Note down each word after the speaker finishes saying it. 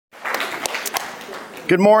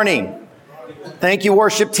Good morning. Thank you,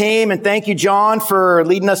 worship team, and thank you, John, for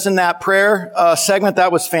leading us in that prayer segment.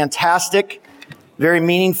 That was fantastic, very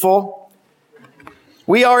meaningful.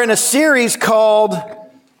 We are in a series called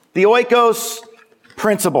the Oikos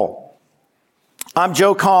Principle. I'm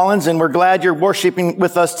Joe Collins, and we're glad you're worshiping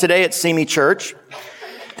with us today at Simi Church.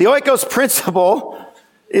 The Oikos Principle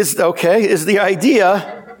is the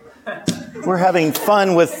idea, we're having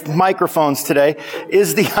fun with microphones today,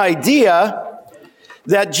 is the idea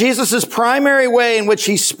that Jesus' primary way in which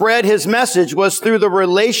he spread his message was through the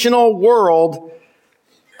relational world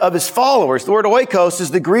of his followers. The word oikos is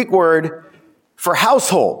the Greek word for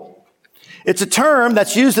household. It's a term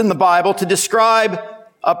that's used in the Bible to describe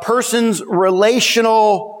a person's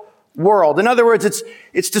relational world. In other words,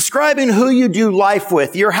 it's describing who you do life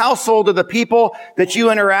with. Your household are the people that you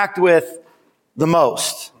interact with the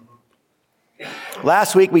most.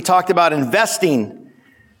 Last week we talked about investing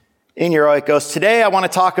in your oikos. Today I want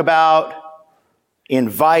to talk about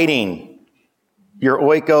inviting your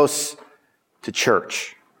oikos to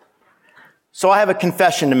church. So I have a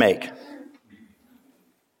confession to make.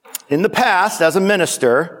 In the past, as a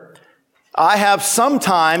minister, I have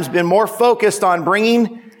sometimes been more focused on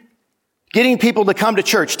getting people to come to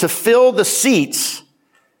church, to fill the seats,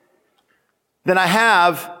 than I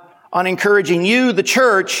have on encouraging you, the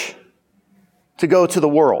church, to go to the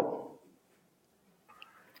world.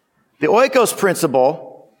 The Oikos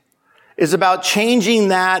Principle is about changing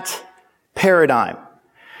that paradigm.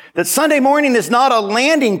 That Sunday morning is not a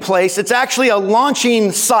landing place, it's actually a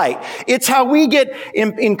launching site. It's how we get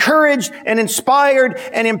encouraged and inspired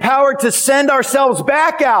and empowered to send ourselves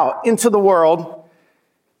back out into the world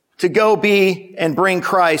to go be and bring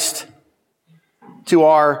Christ to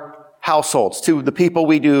our households, to the people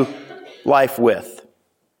we do life with.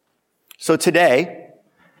 So today,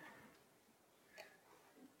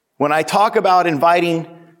 when I talk about inviting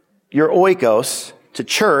your oikos to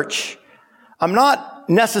church, I'm not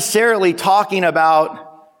necessarily talking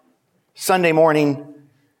about Sunday morning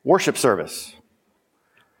worship service.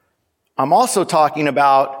 I'm also talking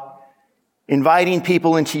about inviting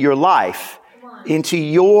people into your life, into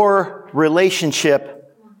your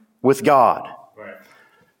relationship with God. Right.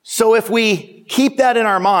 So if we keep that in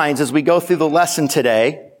our minds as we go through the lesson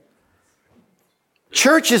today,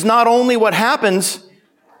 church is not only what happens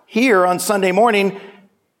here on Sunday morning.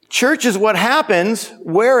 Church is what happens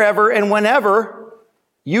wherever and whenever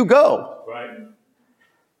you go. Right.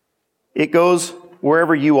 It goes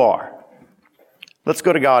wherever you are. Let's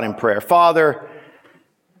go to God in prayer. Father,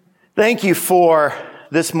 thank you for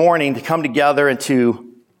this morning to come together and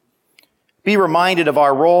to be reminded of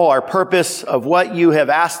our role, our purpose, of what you have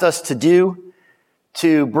asked us to do,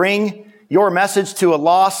 to bring your message to a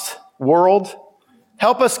lost world.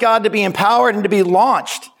 Help us, God, to be empowered and to be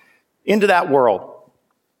launched into that world,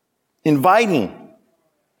 inviting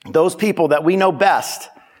those people that we know best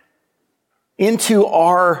into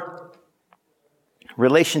our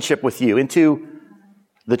relationship with you, into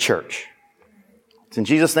the church. It's in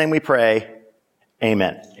Jesus' name we pray.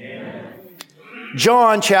 Amen. Amen.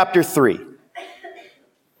 John chapter 3.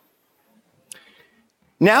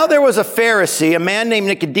 Now there was a Pharisee, a man named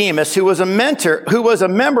Nicodemus, who was a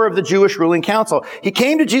member of the Jewish ruling council. He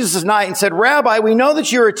came to Jesus at night and said, Rabbi, we know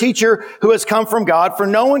that you are a teacher who has come from God, for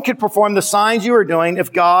no one could perform the signs you are doing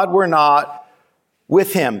if God were not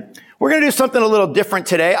with him. We're going to do something a little different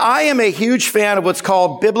today. I am a huge fan of what's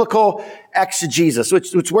called biblical exegesis,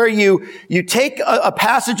 which is where you take a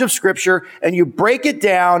passage of scripture and you break it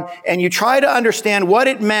down and you try to understand what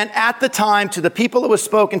it meant at the time to the people it was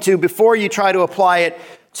spoken to before you try to apply it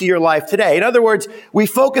to your life today. In other words, we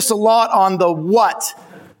focus a lot on the what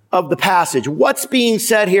of the passage. What's being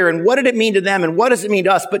said here and what did it mean to them and what does it mean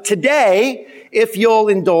to us? But today, if you'll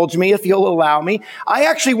indulge me, if you'll allow me, I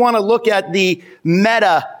actually want to look at the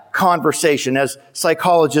meta conversation, as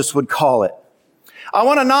psychologists would call it. I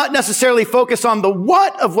want to not necessarily focus on the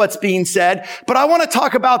what of what's being said, but I want to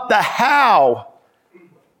talk about the how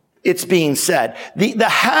it's being said. The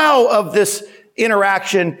how of this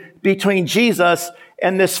interaction between Jesus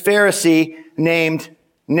and this Pharisee named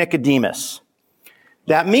Nicodemus.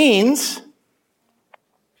 That means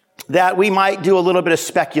that we might do a little bit of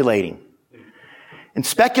speculating. And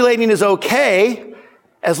speculating is okay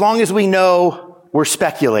as long as we know we're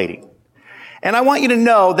speculating. And I want you to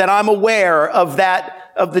know that I'm aware of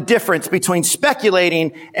the difference between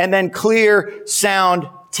speculating and then clear, sound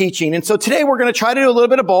teaching. And so today we're going to try to do a little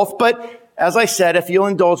bit of both, but as I said, if you'll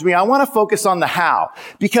indulge me, I want to focus on the how.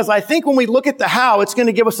 Because I think when we look at the how, it's going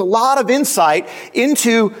to give us a lot of insight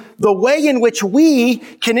into the way in which we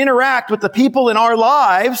can interact with the people in our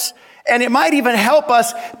lives And it might even help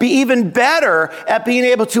us be even better at being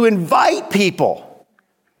able to invite people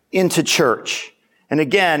into church. And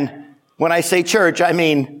again, when I say church, I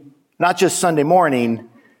mean not just Sunday morning,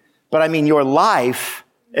 but I mean your life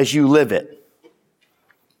as you live it.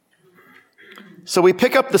 So we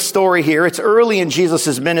pick up the story here. It's early in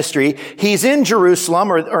Jesus' ministry. He's in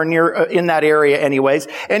Jerusalem or near in that area anyways,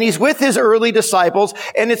 and he's with his early disciples,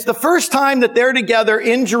 and it's the first time that they're together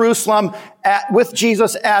in Jerusalem with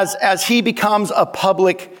Jesus as he becomes a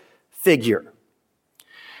public figure.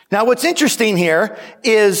 Now what's interesting here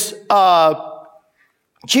is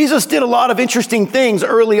Jesus did a lot of interesting things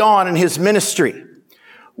early on in his ministry.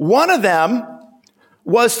 One of them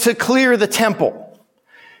was to clear the temple.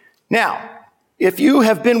 Now, if you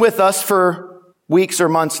have been with us for weeks or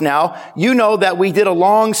months now, you know that we did a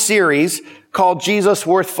long series called Jesus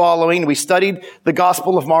Worth Following. We studied the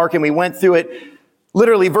Gospel of Mark and we went through it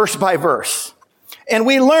literally verse by verse. And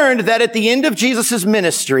we learned that at the end of Jesus'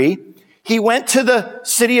 ministry, he went to the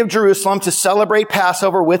city of Jerusalem to celebrate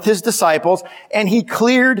Passover with his disciples, and he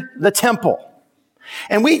cleared the temple.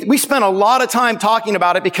 And we spent a lot of time talking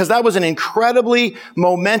about it because that was an incredibly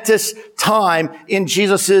momentous time in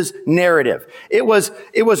Jesus' narrative. It was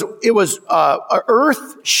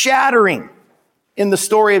earth shattering in the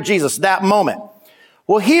story of Jesus, that moment.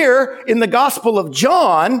 Well, here in the Gospel of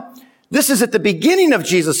John, this is at the beginning of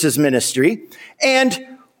Jesus' ministry,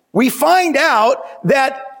 and we find out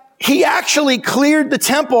that he actually cleared the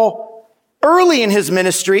temple early in his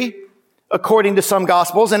ministry, according to some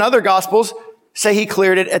Gospels, and other Gospels say he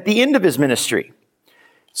cleared it at the end of his ministry.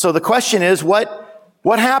 So the question is, what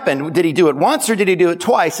happened? Did he do it once or did he do it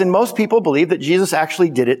twice? And most people believe that Jesus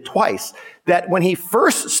actually did it twice. That when he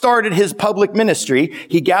first started his public ministry,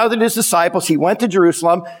 he gathered his disciples, he went to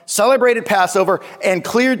Jerusalem, celebrated Passover, and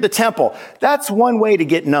cleared the temple. That's one way to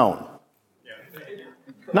get known.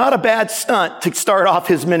 Not a bad stunt to start off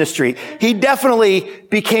his ministry. He definitely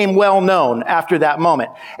became well known after that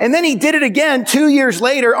moment. And then he did it again 2 years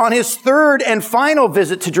later on his third and final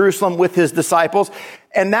visit to Jerusalem with his disciples.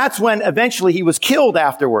 And that's when eventually he was killed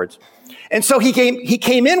afterwards. And so he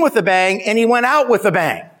came in with a bang and he went out with a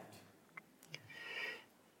bang.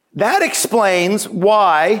 That explains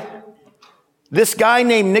why this guy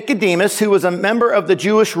named Nicodemus, who was a member of the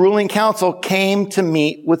Jewish ruling council, came to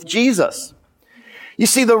meet with Jesus. You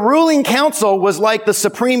see, the ruling council was like the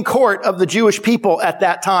Supreme Court of the Jewish people at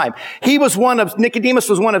that time. Nicodemus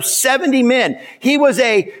was one of 70 men. He was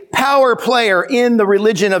a power player in the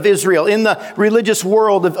religion of Israel, in the religious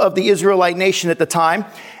world of the Israelite nation at the time.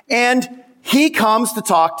 And he comes to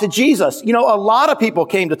talk to Jesus. You know, a lot of people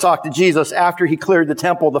came to talk to Jesus after he cleared the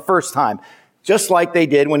temple the first time, just like they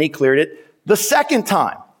did when he cleared it the second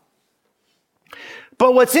time.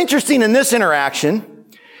 But what's interesting in this interaction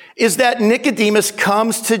is that Nicodemus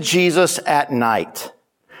comes to Jesus at night.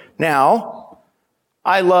 Now,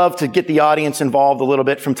 I love to get the audience involved a little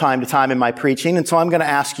bit from time to time in my preaching, and so I'm going to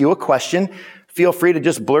ask you a question. Feel free to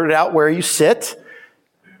just blurt it out where you sit.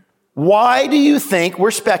 Why do you think,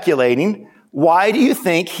 we're speculating, why do you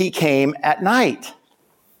think he came at night?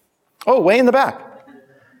 Oh, way in the back. Because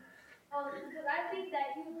I think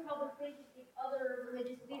that he would probably think the other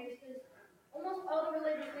religious leaders, because almost all the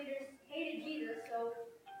religious leaders hated Jesus, so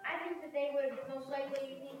I think that they would most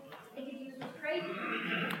likely think Nicodemus was crazy.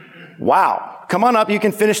 Wow. Come on up. You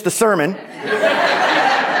can finish the sermon.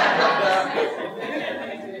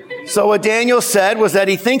 So what Daniel said was that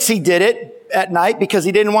he thinks he did it at night because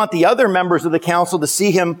he didn't want the other members of the council to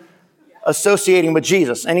see him associating with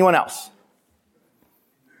Jesus. Anyone else?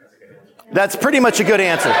 That's pretty much a good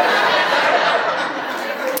answer.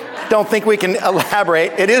 Don't think we can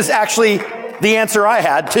elaborate. It is actually the answer I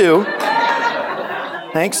had too.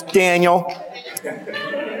 Thanks, Daniel.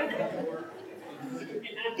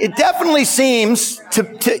 It definitely seems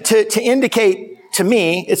to indicate to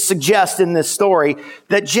me, it suggests in this story,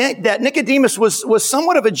 that Nicodemus was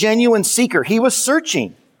somewhat of a genuine seeker. He was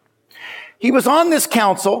searching. He was on this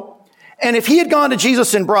council, and if he had gone to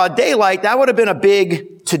Jesus in broad daylight, that would have been a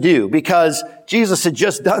big to-do, because Jesus had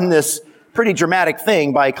just done this pretty dramatic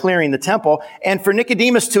thing by clearing the temple. And for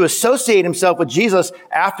Nicodemus to associate himself with Jesus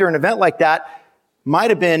after an event like that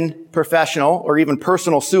might have been professional or even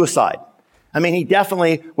personal suicide. I mean, he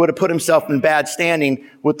definitely would have put himself in bad standing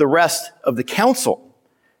with the rest of the council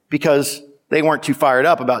because they weren't too fired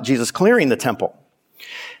up about Jesus clearing the temple.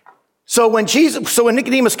 So when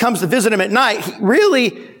Nicodemus comes to visit him at night,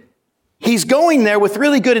 he's going there with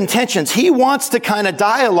really good intentions. He wants to kind of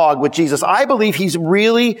dialogue with Jesus. I believe he's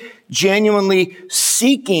really genuinely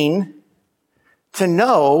seeking to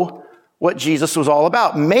know what Jesus was all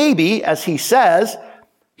about. Maybe, as he says,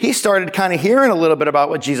 he started kind of hearing a little bit about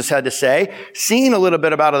what Jesus had to say, seeing a little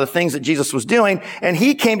bit about the things that Jesus was doing, and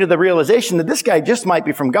he came to the realization that this guy just might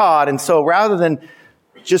be from God. And so rather than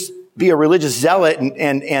just be a religious zealot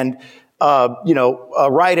and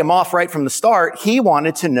write him off right from the start, he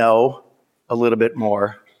wanted to know a little bit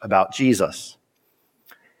more about Jesus.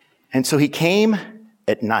 And so he came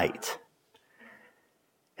at night.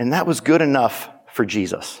 And that was good enough for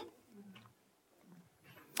Jesus.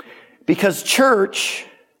 Because church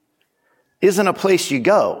isn't a place you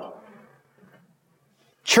go.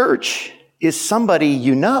 Church is somebody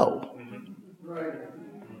you know.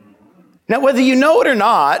 Now, whether you know it or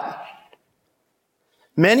not,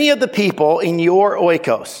 many of the people in your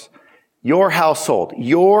oikos, your household,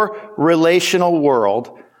 your relational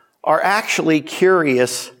world are actually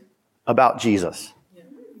curious about Jesus.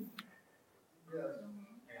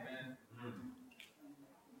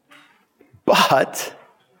 But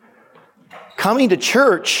coming to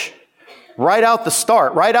church right out the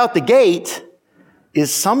start, right out the gate,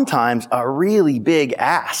 is sometimes a really big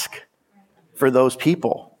ask for those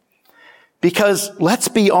people. Because let's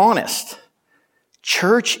be honest,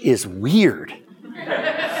 church is weird.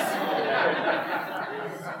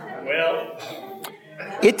 Well,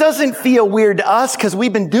 it doesn't feel weird to us because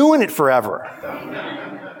we've been doing it forever.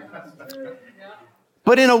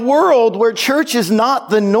 But in a world where church is not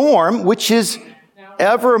the norm, which is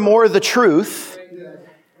ever more the truth,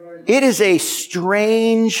 it is a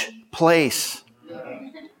strange place.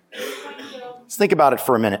 Let's think about it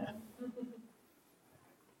for a minute.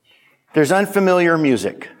 There's unfamiliar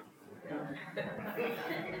music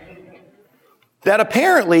that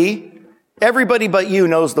apparently everybody but you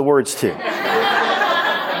knows the words to.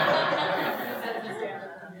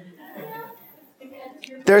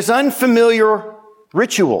 There's unfamiliar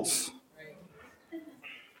rituals.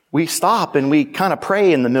 We stop and we kind of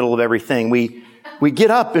pray in the middle of everything. We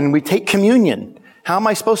get up and we take communion. How am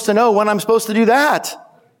I supposed to know when I'm supposed to do that?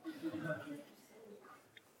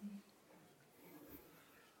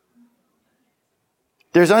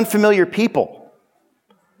 There's unfamiliar people,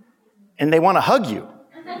 and they want to hug you.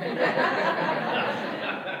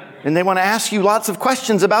 And they want to ask you lots of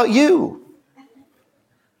questions about you.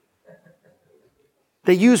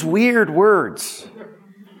 They use weird words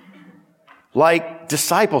like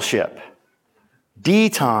discipleship,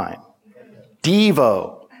 D-time,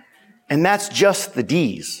 Devo, and that's just the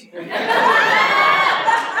D's.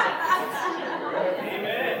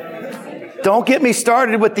 Don't get me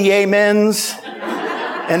started with the amens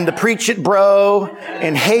and the preach it bro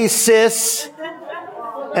and hey sis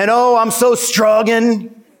and oh I'm so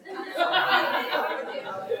struggling.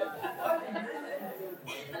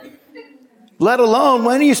 Let alone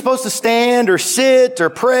when are you supposed to stand or sit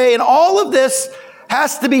or pray, and all of this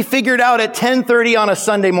has to be figured out at 10:30 on a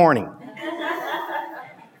Sunday morning.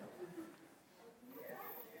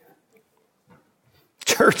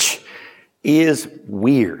 Church is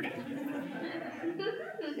weird.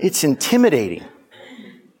 It's intimidating.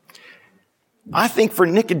 I think for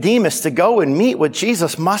Nicodemus to go and meet with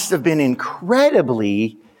Jesus must have been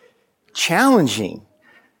incredibly challenging.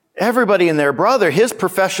 Everybody and their brother, his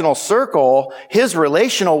professional circle, his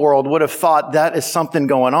relational world would have thought that is something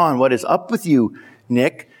going on. What is up with you,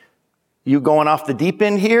 Nick? You going off the deep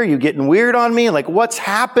end here? You getting weird on me? Like, what's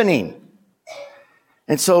happening?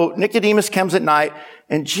 And so Nicodemus comes at night,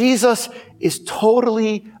 and Jesus is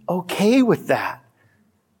totally okay with that.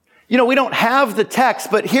 You know, we don't have the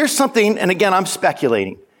text, but here's something, and again, I'm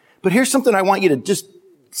speculating, but here's something I want you to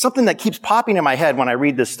something that keeps popping in my head when I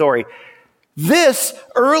read this story. This,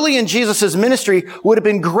 early in Jesus' ministry, would have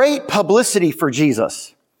been great publicity for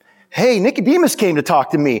Jesus. Hey, Nicodemus came to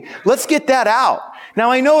talk to me. Let's get that out. Now,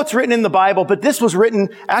 I know it's written in the Bible, but this was written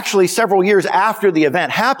actually several years after the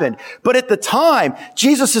event happened. But at the time,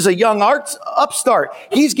 Jesus is a young upstart.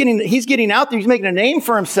 He's getting out there. He's making a name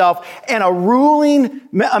for himself. And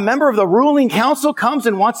a member of the ruling council comes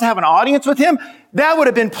and wants to have an audience with him. That would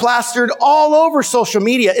have been plastered all over social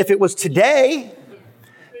media if it was today.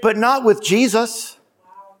 But not with Jesus.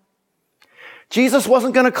 Jesus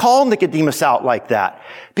wasn't going to call Nicodemus out like that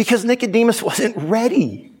because Nicodemus wasn't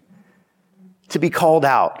ready to be called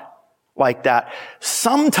out like that.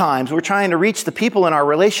 Sometimes we're trying to reach the people in our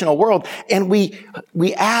relational world and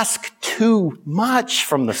we ask too much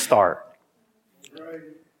from the start.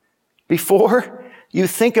 Before you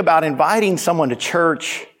think about inviting someone to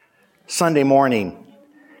church Sunday morning,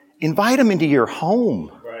 invite them into your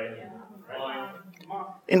home.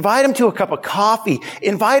 Invite them to a cup of coffee.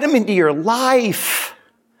 Invite them into your life.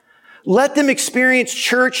 Let them experience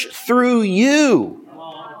church through you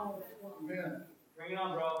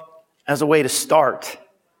as a way to start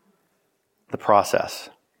the process.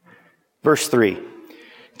 Verse 3.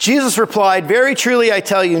 Jesus replied, "Very truly I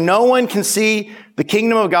tell you, no one can see the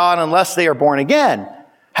kingdom of God unless they are born again.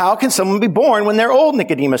 How can someone be born when they're old?"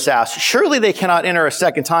 Nicodemus asked. "Surely they cannot enter a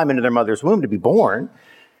second time into their mother's womb to be born."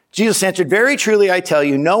 Jesus answered, "Very truly I tell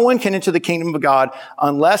you, no one can enter the kingdom of God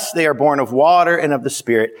unless they are born of water and of the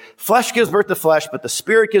Spirit. Flesh gives birth to flesh, but the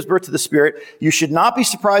Spirit gives birth to the Spirit. You should not be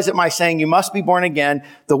surprised at my saying you must be born again.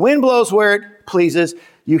 The wind blows where it pleases.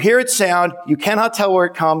 You hear its sound. You cannot tell where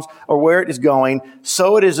it comes or where it is going.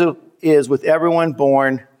 So it is with everyone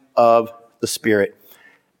born of the Spirit."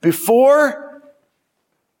 Before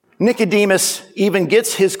Nicodemus even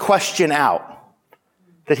gets his question out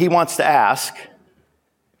that he wants to ask,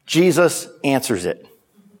 Jesus answers it.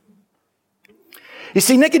 You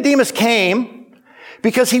see, Nicodemus came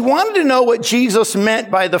because he wanted to know what Jesus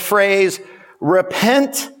meant by the phrase,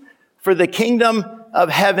 "Repent, for the kingdom of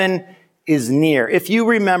heaven is near." If you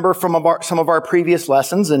remember from some of our previous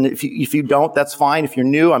lessons, and if you don't, that's fine. If you're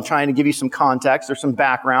new, I'm trying to give you some context or some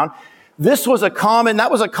background. That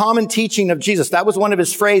was a common teaching of Jesus. That was one of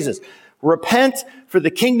his phrases. Repent, for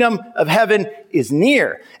the kingdom of heaven is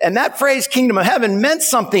near. And that phrase, kingdom of heaven, meant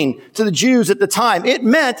something to the Jews at the time. It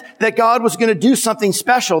meant that God was going to do something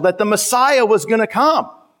special, that the Messiah was going to come.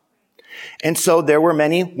 And so there were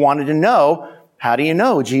many wanted to know, how do you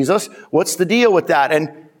know, Jesus? What's the deal with that?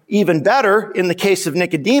 And even better, in the case of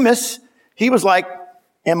Nicodemus, he was like,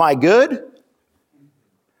 am I good?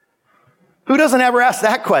 Who doesn't ever ask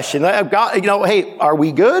that question? God, hey, are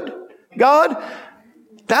we good, God?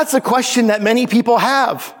 That's a question that many people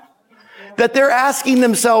have, that they're asking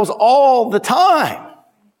themselves all the time.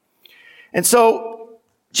 And so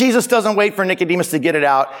Jesus doesn't wait for Nicodemus to get it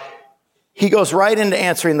out. He goes right into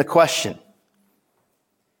answering the question.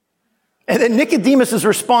 And then Nicodemus'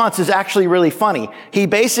 response is actually really funny. He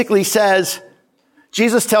basically says,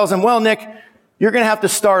 Jesus tells him, well, Nick, you're going to have to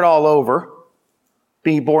start all over,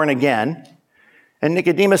 be born again. And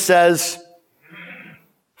Nicodemus says,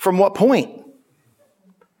 from what point?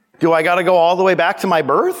 Do I got to go all the way back to my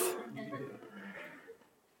birth?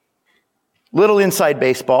 Little inside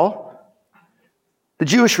baseball. The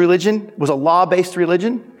Jewish religion was a law-based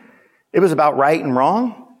religion. It was about right and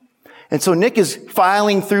wrong. And so Nick is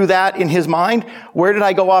filing through that in his mind. Where did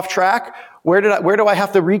I go off track? Where do I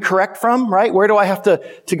have to recorrect from, right? Where do I have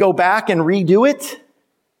to go back and redo it?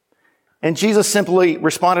 And Jesus simply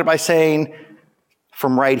responded by saying,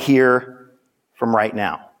 from right here, from right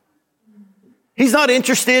now. He's not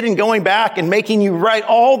interested in going back and making you right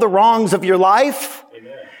all the wrongs of your life.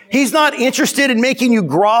 Amen. He's not interested in making you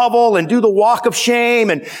grovel and do the walk of shame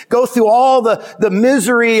and go through all the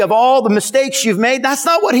misery of all the mistakes you've made. That's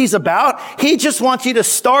not what he's about. He just wants you to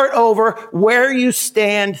start over where you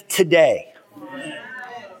stand today.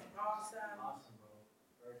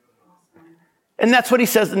 And that's what he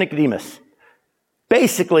says to Nicodemus.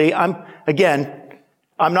 Basically, I'm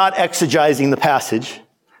not exegesing the passage.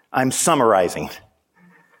 I'm summarizing.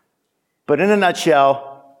 But in a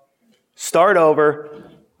nutshell, start over.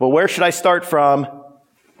 Well, where should I start from?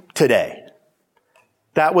 Today.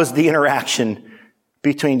 That was the interaction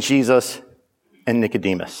between Jesus and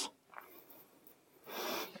Nicodemus.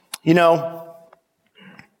 You know,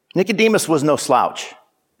 Nicodemus was no slouch.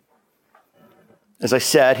 As I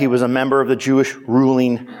said, he was a member of the Jewish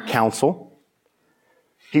ruling council.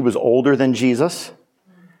 He was older than Jesus.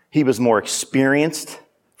 He was more experienced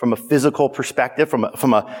from a physical perspective, from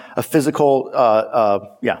a physical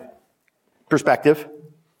perspective.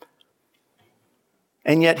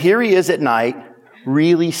 And yet here he is at night,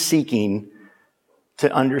 really seeking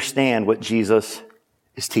to understand what Jesus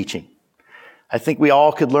is teaching. I think we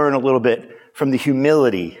all could learn a little bit from the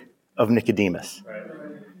humility of Nicodemus.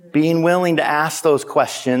 Right. Being willing to ask those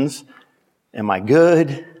questions. Am I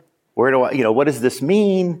good? Where do I, what does this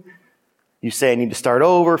mean? You say I need to start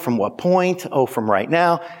over. From what point? Oh, from right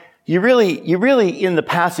now. You really in the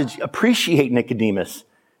passage appreciate Nicodemus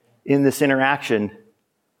in this interaction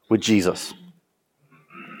with Jesus.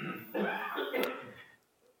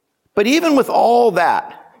 But even with all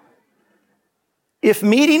that, if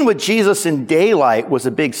meeting with Jesus in daylight was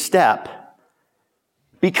a big step,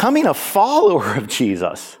 becoming a follower of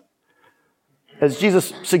Jesus, as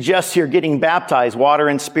Jesus suggests here, getting baptized, water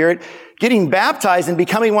and spirit, getting baptized and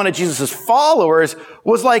becoming one of Jesus' followers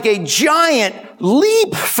was like a giant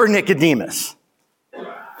leap for Nicodemus.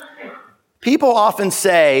 People often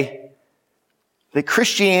say that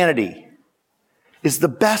Christianity is the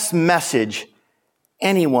best message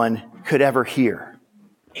anyone could ever hear.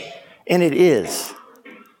 And it is.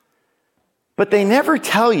 But they never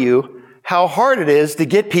tell you how hard it is to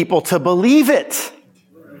get people to believe it.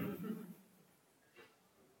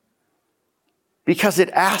 because it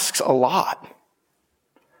asks a lot.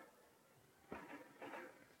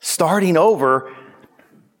 Starting over,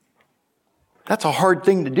 that's a hard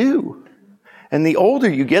thing to do. And the older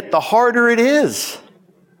you get, the harder it is.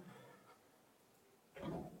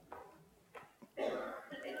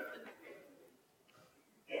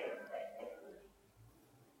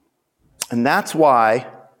 And that's why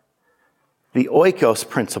the oikos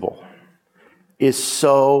principle is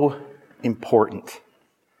so important.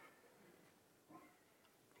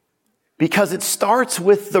 Because it starts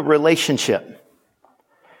with the relationship.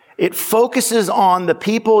 It focuses on the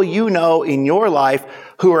people you know in your life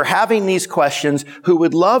who are having these questions, who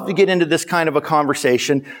would love to get into this kind of a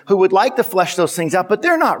conversation, who would like to flesh those things out, but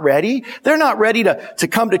they're not ready. They're not ready to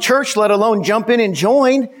come to church, let alone jump in and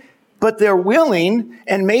join. But they're willing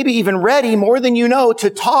and maybe even ready, more than you know,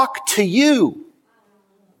 to talk to you.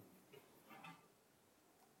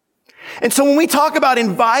 And so when we talk about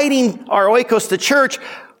inviting our oikos to church,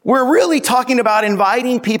 we're really talking about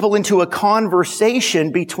inviting people into a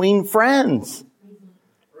conversation between friends.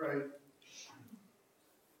 Right.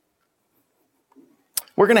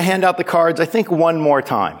 We're going to hand out the cards, I think, one more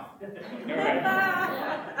time.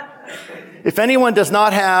 If anyone does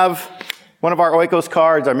not have one of our oikos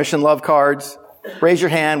cards, our mission love cards, raise your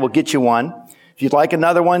hand, we'll get you one. If you'd like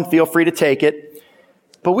another one, feel free to take it.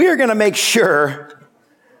 But we are going to make sure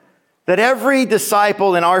that every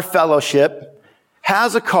disciple in our fellowship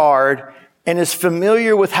has a card and is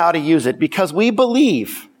familiar with how to use it, because we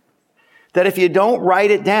believe that if you don't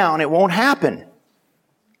write it down, it won't happen.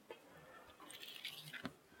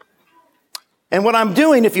 And what I'm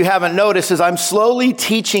doing, if you haven't noticed, is I'm slowly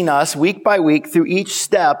teaching us week by week through each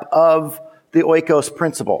step of the oikos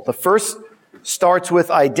principle. The first starts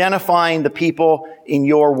with identifying the people in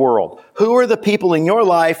your world. Who are the people in your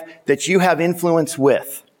life that you have influence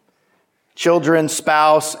with? Children,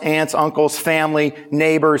 spouse, aunts, uncles, family,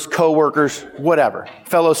 neighbors, coworkers, whatever,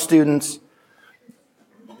 fellow students.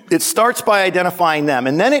 It starts by identifying them,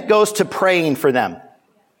 and then it goes to praying for them.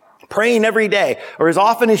 Praying every day, or as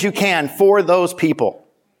often as you can, for those people.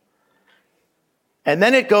 And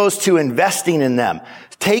then it goes to investing in them,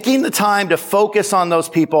 taking the time to focus on those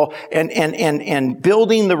people and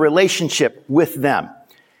building the relationship with them.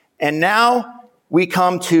 And now we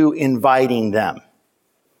come to inviting them.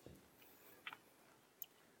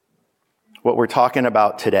 What we're talking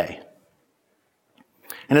about today.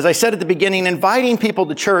 And as I said at the beginning, inviting people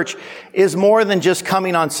to church is more than just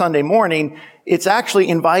coming on Sunday morning. It's actually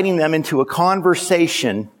inviting them into a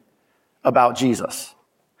conversation about Jesus.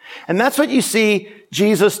 And that's what you see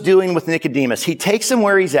Jesus doing with Nicodemus. He takes him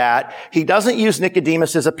where he's at. He doesn't use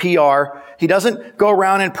Nicodemus as a PR. He doesn't go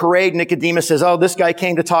around and parade Nicodemus as, oh, this guy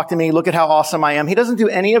came to talk to me. Look at how awesome I am. He doesn't do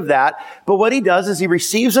any of that. But what he does is he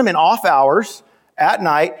receives him in off hours at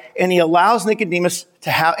night, and he allows Nicodemus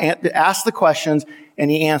to ask the questions,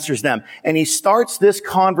 and he answers them. And he starts this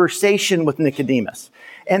conversation with Nicodemus.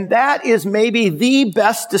 And that is maybe the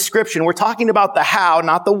best description. We're talking about the how,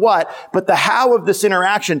 not the what, but the how of this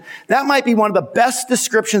interaction. That might be one of the best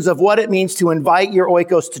descriptions of what it means to invite your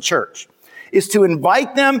oikos to church, is to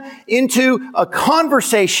invite them into a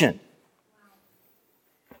conversation.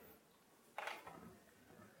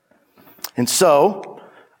 And so,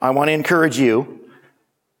 I want to encourage you,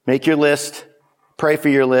 make your list, pray for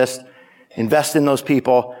your list, invest in those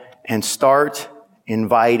people, and start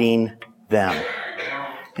inviting them.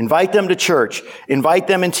 Invite them to church. Invite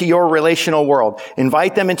them into your relational world.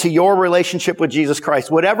 Invite them into your relationship with Jesus Christ.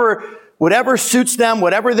 Whatever suits them,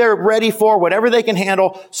 whatever they're ready for, whatever they can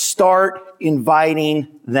handle, start inviting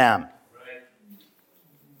them.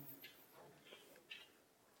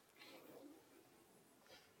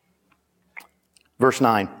 Verse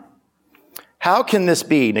 9. How can this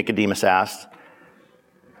be? Nicodemus asked.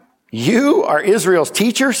 You are Israel's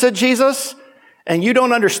teacher, said Jesus, and you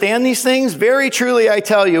don't understand these things? Very truly, I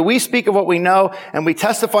tell you, we speak of what we know and we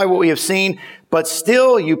testify what we have seen, but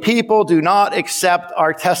still you people do not accept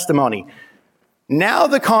our testimony. Now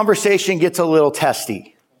the conversation gets a little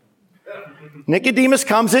testy. Nicodemus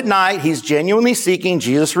comes at night. He's genuinely seeking.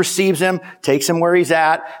 Jesus receives him, takes him where he's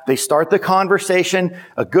at. They start the conversation,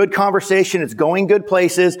 a good conversation. It's going good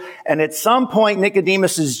places. And at some point,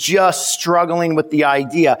 Nicodemus is just struggling with the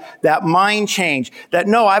idea, that mind change, that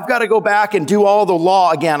no, I've got to go back and do all the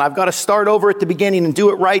law again. I've got to start over at the beginning and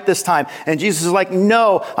do it right this time. And Jesus is like,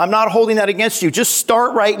 no, I'm not holding that against you. Just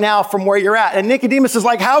start right now from where you're at. And Nicodemus is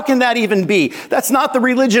like, how can that even be? That's not the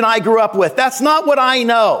religion I grew up with. That's not what I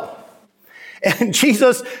know. And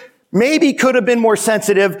Jesus maybe could have been more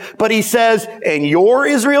sensitive, but he says, and you're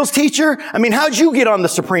Israel's teacher? I mean, how'd you get on the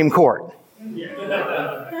Supreme Court?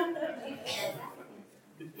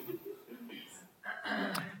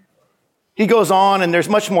 He goes on, and there's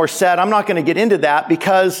much more said. I'm not going to get into that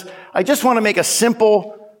because I just want to make a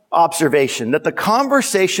simple observation that the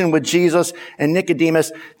conversation with Jesus and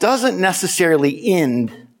Nicodemus doesn't necessarily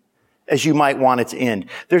end as you might want it to end.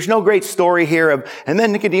 There's no great story here and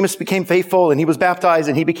then Nicodemus became faithful and he was baptized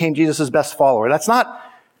and he became Jesus' best follower. That's not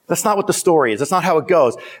what the story is. That's not how it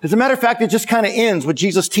goes. As a matter of fact, it just kind of ends with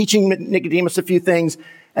Jesus teaching Nicodemus a few things,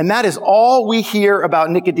 and that is all we hear about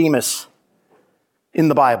Nicodemus in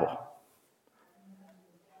the Bible.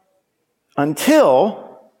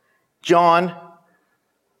 Until John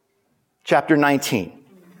chapter 19.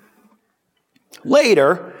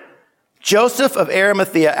 Later, Joseph of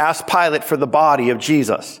Arimathea asked Pilate for the body of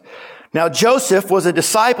Jesus. Now, Joseph was a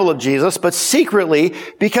disciple of Jesus, but secretly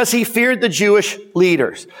because he feared the Jewish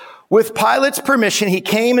leaders. With Pilate's permission, he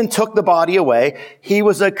came and took the body away. He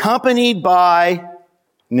was accompanied by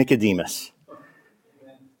Nicodemus,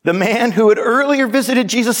 the man who had earlier visited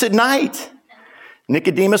Jesus at night.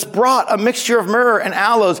 Nicodemus brought a mixture of myrrh and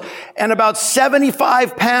aloes and about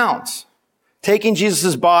 75 pounds. Taking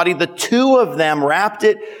Jesus' body, the two of them wrapped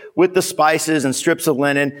it with the spices and strips of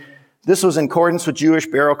linen. This was in accordance with Jewish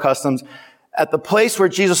burial customs. At the place where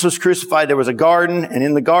Jesus was crucified, there was a garden, and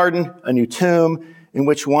in the garden, a new tomb in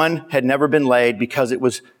which one had never been laid because it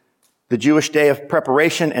was the Jewish day of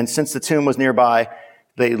preparation, and since the tomb was nearby,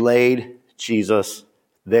 they laid Jesus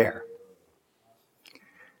there.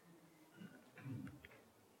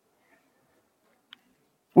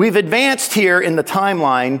 We've advanced here in the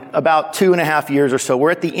timeline about 2.5 years or so.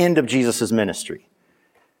 We're at the end of Jesus' ministry.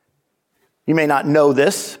 You may not know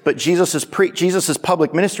this, but Jesus'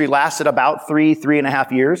 public ministry lasted about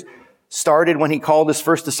 3.5 years. Started when he called his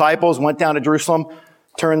first disciples, went down to Jerusalem,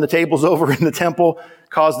 turned the tables over in the temple,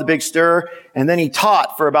 caused the big stir, and then he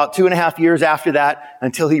taught for about 2.5 years after that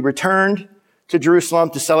until he returned to Jerusalem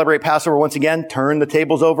to celebrate Passover once again, turned the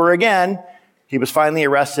tables over again. He was finally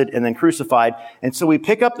arrested and then crucified. And so we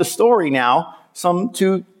pick up the story now, some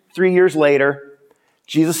 2-3 years later.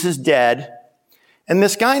 Jesus is dead. And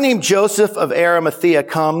this guy named Joseph of Arimathea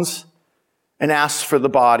comes and asks for the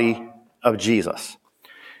body of Jesus.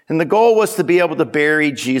 And the goal was to be able to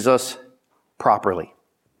bury Jesus properly.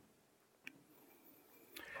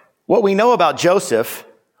 What we know about Joseph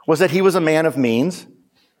was that he was a man of means.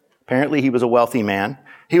 Apparently he was a wealthy man.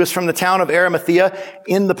 He was from the town of Arimathea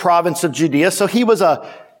in the province of Judea. So he was a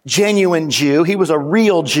genuine Jew. He was a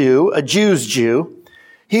real Jew, a Jew's Jew.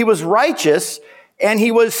 He was righteous, and he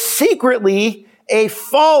was secretly a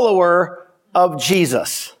follower of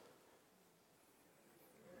Jesus.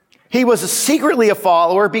 He was secretly a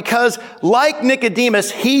follower because, like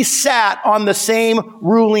Nicodemus, he sat on the same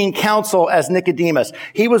ruling council as Nicodemus.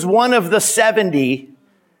 He was one of the 70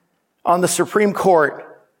 on the Supreme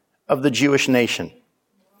Court of the Jewish nation.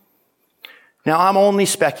 Now, I'm only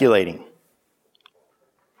speculating,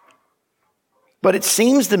 but it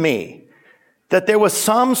seems to me that there was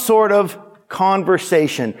some sort of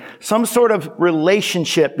conversation, some sort of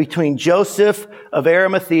relationship between Joseph of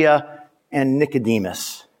Arimathea and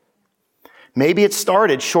Nicodemus. Maybe it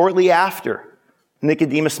started shortly after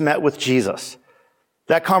Nicodemus met with Jesus.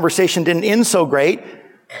 That conversation didn't end so great.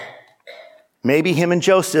 Maybe him and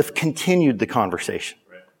Joseph continued the conversation.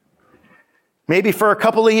 Maybe for a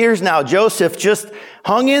couple of years now, Joseph just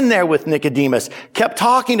hung in there with Nicodemus, kept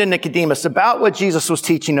talking to Nicodemus about what Jesus was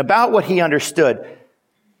teaching, about what he understood.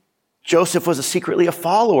 Joseph was secretly a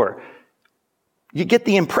follower. You get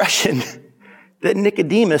the impression that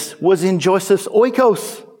Nicodemus was in Joseph's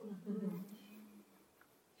oikos.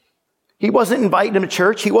 He wasn't inviting him to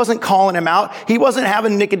church. He wasn't calling him out. He wasn't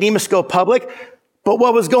having Nicodemus go public. But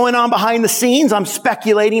what was going on behind the scenes, I'm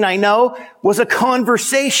speculating, I know, was a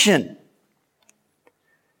conversation.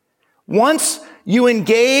 Once you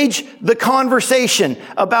engage the conversation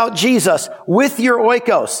about Jesus with your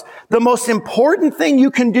oikos, the most important thing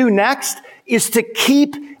you can do next is to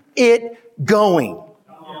keep it going.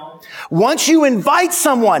 Once you invite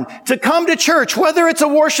someone to come to church, whether it's a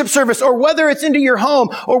worship service or whether it's into your home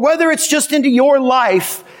or whether it's just into your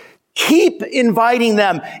life, keep inviting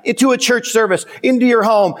them into a church service, into your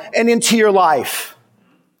home, and into your life.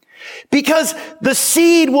 Because the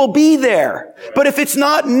seed will be there. But if it's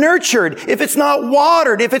not nurtured, if it's not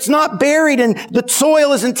watered, if it's not buried and the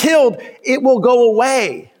soil isn't tilled, it will go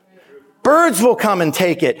away. Birds will come and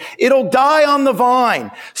take it. It'll die on the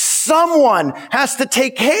vine. Someone has to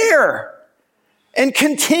take care and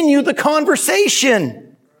continue the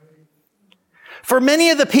conversation. For many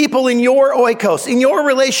of the people in your oikos, in your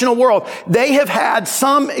relational world, they have had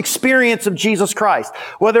some experience of Jesus Christ,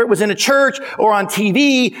 whether it was in a church or on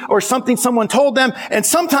TV or something someone told them. And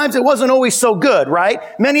sometimes it wasn't always so good, right?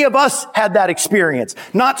 Many of us had that experience.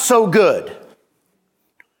 Not so good.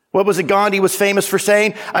 What was it Gandhi was famous for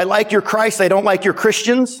saying? I like your Christ, I don't like your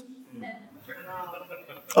Christians.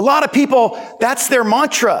 A lot of people, that's their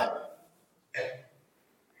mantra.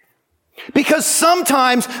 Because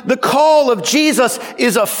sometimes the call of Jesus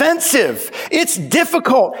is offensive. It's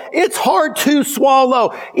difficult. It's hard to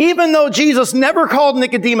swallow, even though Jesus never called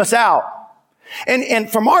Nicodemus out. And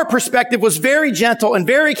from our perspective was very gentle and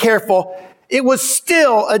very careful. It was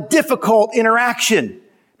still a difficult interaction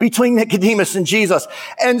between Nicodemus and Jesus.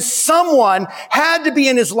 And someone had to be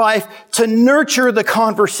in his life to nurture the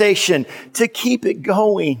conversation, to keep it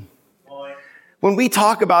going. When we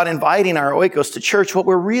talk about inviting our oikos to church, what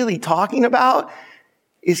we're really talking about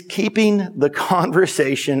is keeping the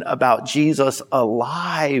conversation about Jesus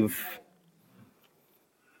alive.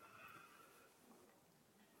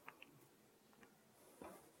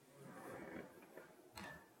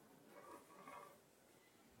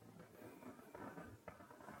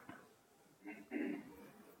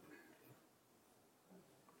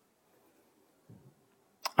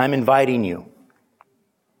 I'm inviting you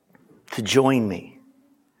to join me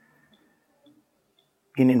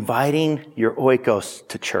in inviting your oikos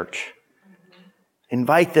to church.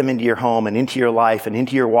 Invite them into your home and into your life and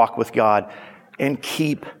into your walk with God, and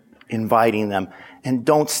keep inviting them. And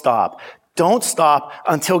don't stop. Don't stop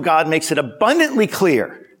until God makes it abundantly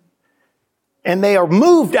clear and they are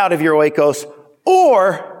moved out of your oikos,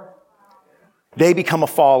 or they become a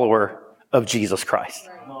follower of Jesus Christ.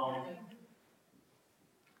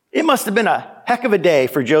 It must have been a heck of a day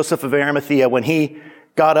for Joseph of Arimathea when he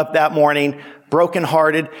got up that morning,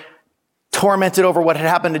 brokenhearted, tormented over what had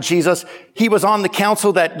happened to Jesus. He was on the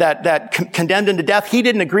council that condemned him to death. He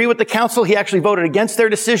didn't agree with the council. He actually voted against their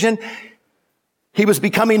decision. He was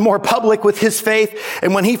becoming more public with his faith.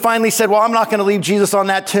 And when he finally said, well, I'm not going to leave Jesus on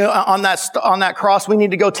that cross. We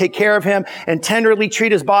need to go take care of him and tenderly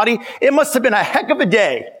treat his body. It must have been a heck of a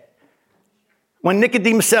day when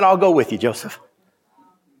Nicodemus said, I'll go with you, Joseph.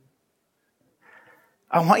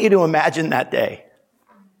 I want you to imagine that day.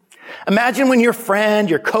 Imagine when your friend,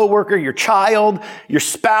 your coworker, your child, your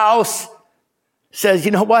spouse says,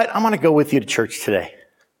 you know what? I'm going to go with you to church today.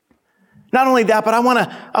 Not only that, but I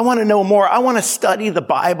want to know more. I want to study the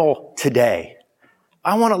Bible today.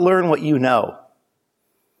 I want to learn what you know.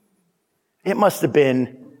 It must have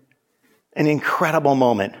been an incredible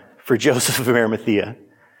moment for Joseph of Arimathea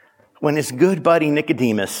when his good buddy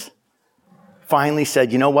Nicodemus finally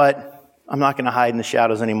said, you know what? I'm not going to hide in the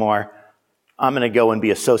shadows anymore. I'm going to go and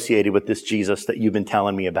be associated with this Jesus that you've been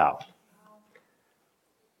telling me about.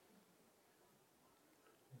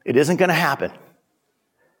 It isn't going to happen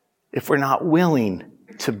if we're not willing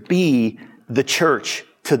to be the church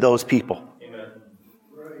to those people. Amen.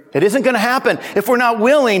 It isn't going to happen if we're not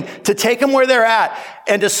willing to take them where they're at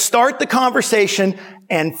and to start the conversation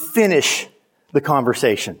and finish the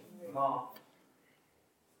conversation.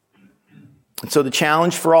 And so the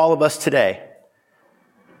challenge for all of us today,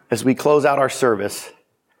 as we close out our service,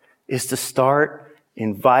 is to start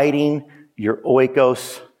inviting your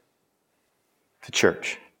oikos to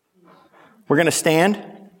church. We're going to stand.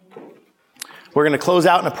 We're going to close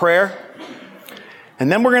out in a prayer.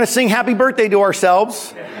 And then we're going to sing happy birthday to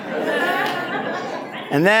ourselves.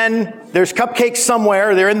 And then there's cupcakes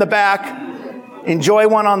somewhere. They're in the back. Enjoy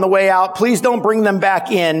one on the way out. Please don't bring them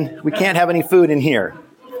back in. We can't have any food in here.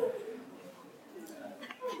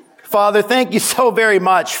 Father, thank you so very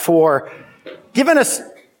much for giving us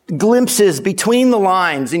glimpses between the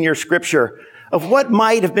lines in your scripture of what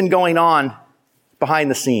might have been going on behind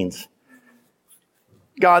the scenes.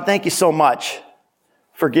 God, thank you so much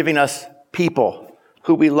for giving us people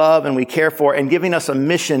who we love and we care for, and giving us a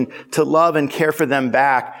mission to love and care for them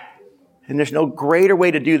back. And there's no greater way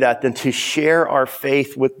to do that than to share our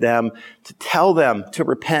faith with them, to tell them to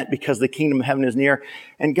repent because the kingdom of heaven is near.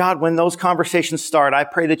 And God, when those conversations start, I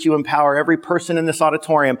pray that you empower every person in this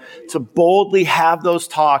auditorium to boldly have those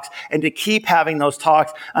talks and to keep having those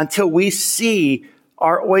talks until we see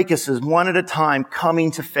our oikoses one at a time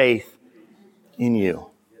coming to faith in you.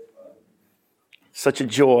 Such a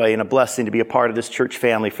joy and a blessing to be a part of this church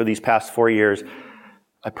family for these past 4 years.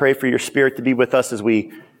 I pray for your Spirit to be with us as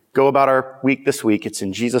we go about our week this week. It's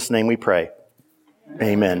in Jesus' name we pray.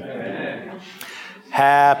 Amen. Amen.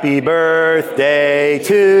 Happy birthday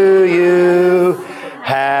to you.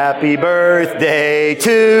 Happy birthday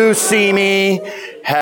to Simi.